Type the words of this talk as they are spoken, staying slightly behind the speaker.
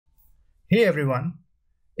Hey everyone,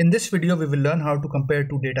 in this video we will learn how to compare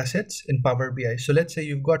two datasets in Power BI. So let's say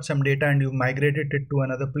you've got some data and you've migrated it to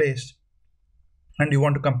another place and you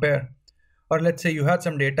want to compare. Or let's say you had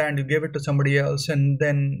some data and you gave it to somebody else and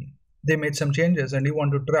then they made some changes and you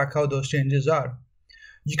want to track how those changes are.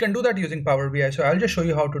 You can do that using Power BI. So I'll just show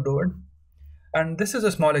you how to do it. And this is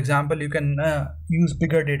a small example. You can use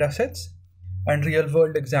bigger datasets and real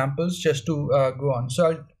world examples just to go on.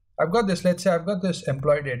 So I've got this, let's say I've got this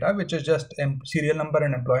employee data, which is just serial number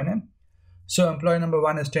and employee name. So employee number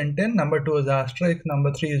 1 is Tintin, number 2 is Asterisk,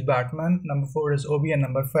 number 3 is Batman, number 4 is Obi, and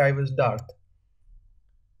number 5 is Darth.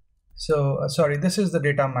 So sorry, this is the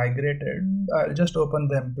data migrated. I'll just open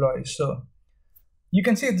the employees. So you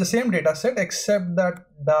can see it's the same data set except that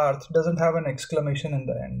Darth doesn't have an exclamation in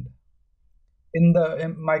the end. In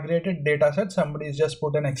the migrated data set, somebody's just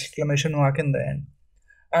put an exclamation mark in the end.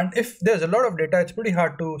 And if there's a lot of data, it's pretty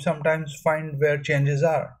hard to sometimes find where changes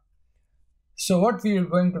are. So what we are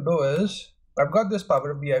going to do is, I've got this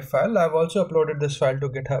Power BI file. I've also uploaded this file to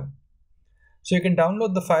GitHub. So you can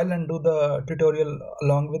download the file and do the tutorial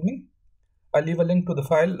along with me. I'll leave a link to the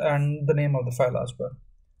file and the name of the file as well.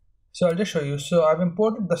 So I'll just show you. So I've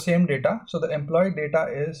imported the same data. So the employee data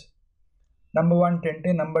is number 1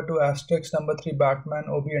 Tintin, number 2 Asterisk, number 3 Batman,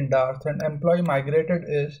 Obi, and Darth. And employee migrated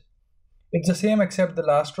is, it's the same except the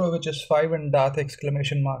last row, which is 5 and Darth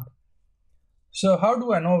exclamation mark. So how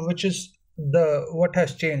do I know which is what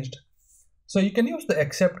has changed? So you can use the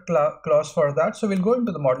except clause for that. So we'll go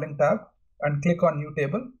into the modeling tab and click on new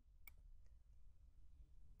table.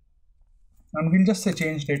 And we'll just say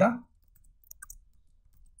change data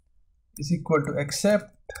is equal to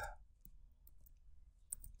except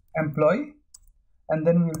employee. And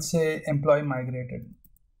then we'll say employee migrated.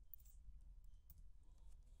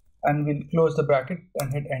 And we'll close the bracket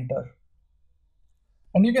and hit enter.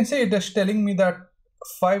 And you can see it is telling me that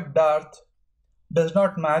 5 Darth does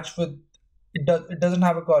not match with, it doesn't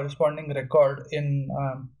have a corresponding record in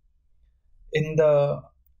the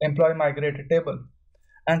employee migrated table.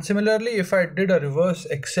 And similarly, if I did a reverse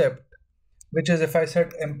except, which is if I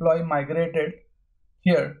said employee migrated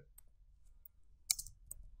here,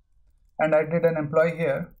 and I did an employee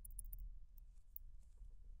here,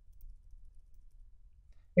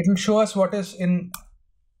 it will show us what is in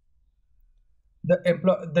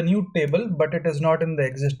the new table, but it is not in the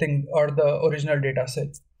existing or the original data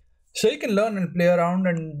set. So you can learn and play around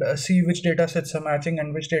and see which data sets are matching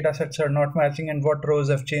and which data sets are not matching and what rows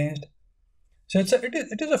have changed. So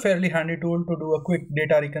it is a fairly handy tool to do a quick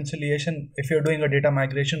data reconciliation if you're doing a data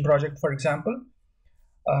migration project, for example.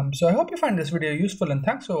 So I hope you find this video useful and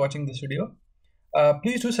thanks for watching this video.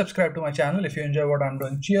 Please do subscribe to my channel if you enjoy what I'm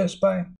doing. Cheers, bye.